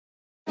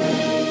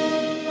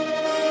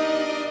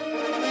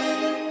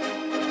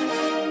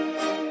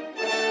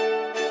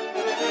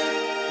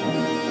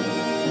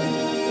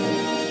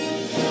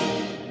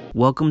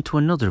Welcome to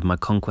another of my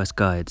conquest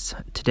guides.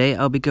 Today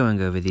I'll be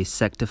going over the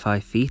Sector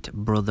 5 feat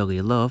Brotherly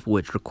Love,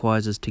 which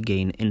requires us to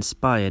gain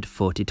Inspired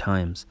 40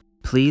 times.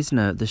 Please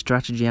note the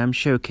strategy I'm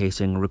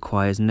showcasing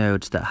requires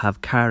nodes that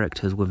have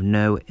characters with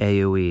no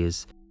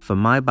AoEs. For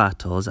my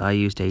battles I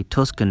used a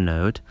Tuscan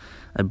node.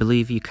 I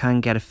believe you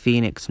can get a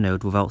Phoenix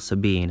node without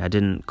Sabine. I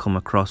didn't come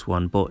across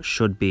one, but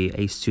should be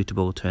a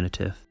suitable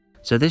alternative.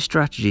 So this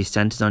strategy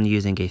centers on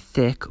using a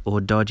thick or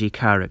dodgy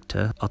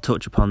character, I'll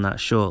touch upon that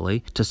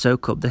shortly, to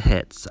soak up the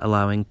hits,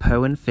 allowing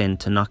Poe and Finn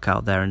to knock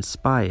out their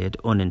Inspired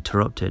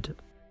uninterrupted.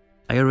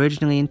 I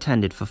originally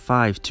intended for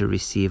 5 to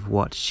receive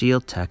Watch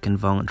Shield Tech and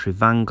Voluntary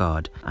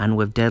Vanguard, and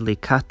with Deadly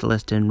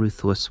Catalyst and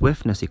Ruthless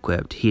Swiftness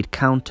equipped, he'd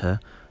counter,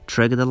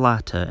 trigger the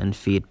latter and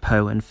feed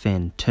Poe and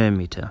Finn Turn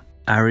Meter.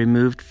 I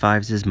removed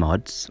 5's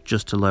mods,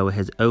 just to lower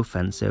his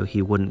offense so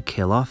he wouldn't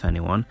kill off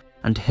anyone,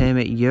 and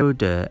Hermit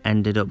Hoda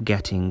ended up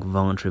getting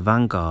Voluntary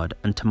Vanguard,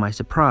 and to my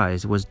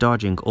surprise was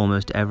dodging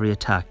almost every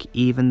attack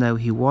even though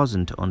he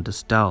wasn't under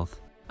stealth.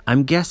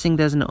 I'm guessing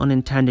there's an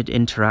unintended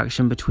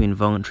interaction between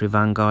Voluntary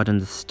Vanguard and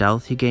the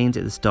stealth he gains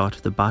at the start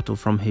of the battle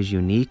from his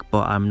unique,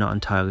 but I'm not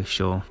entirely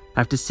sure.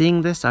 After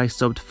seeing this, I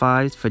subbed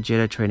 5s for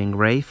Jedi Training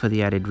Rey for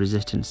the added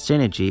resistance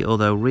synergy,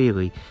 although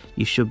really,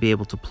 you should be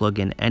able to plug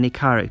in any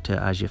character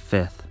as your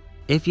 5th.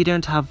 If you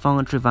don't have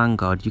Voluntary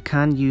Vanguard, you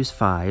can use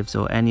 5s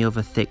or any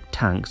other thick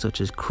tank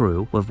such as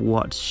Crew with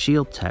Watch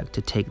Shield Tech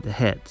to take the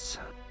hits.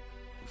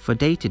 For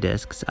data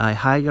discs, I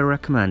highly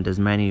recommend as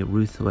many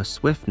Ruthless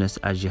Swiftness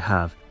as you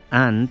have,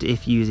 and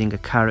if using a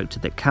character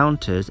that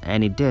counters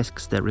any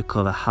discs that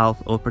recover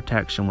health or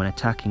protection when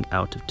attacking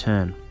out of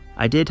turn.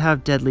 I did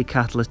have Deadly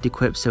Catalyst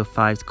equipped so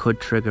 5s could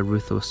trigger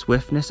Ruthless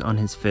Swiftness on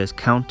his first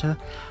counter,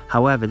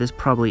 however this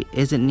probably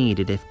isn't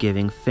needed if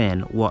giving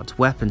Finn Watt's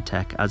weapon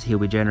tech, as he'll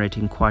be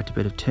generating quite a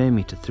bit of turn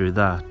meter through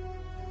that.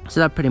 So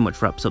that pretty much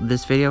wraps up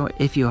this video.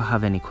 If you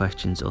have any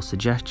questions or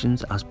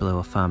suggestions, ask below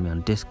or find me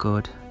on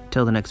Discord.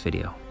 Till the next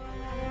video.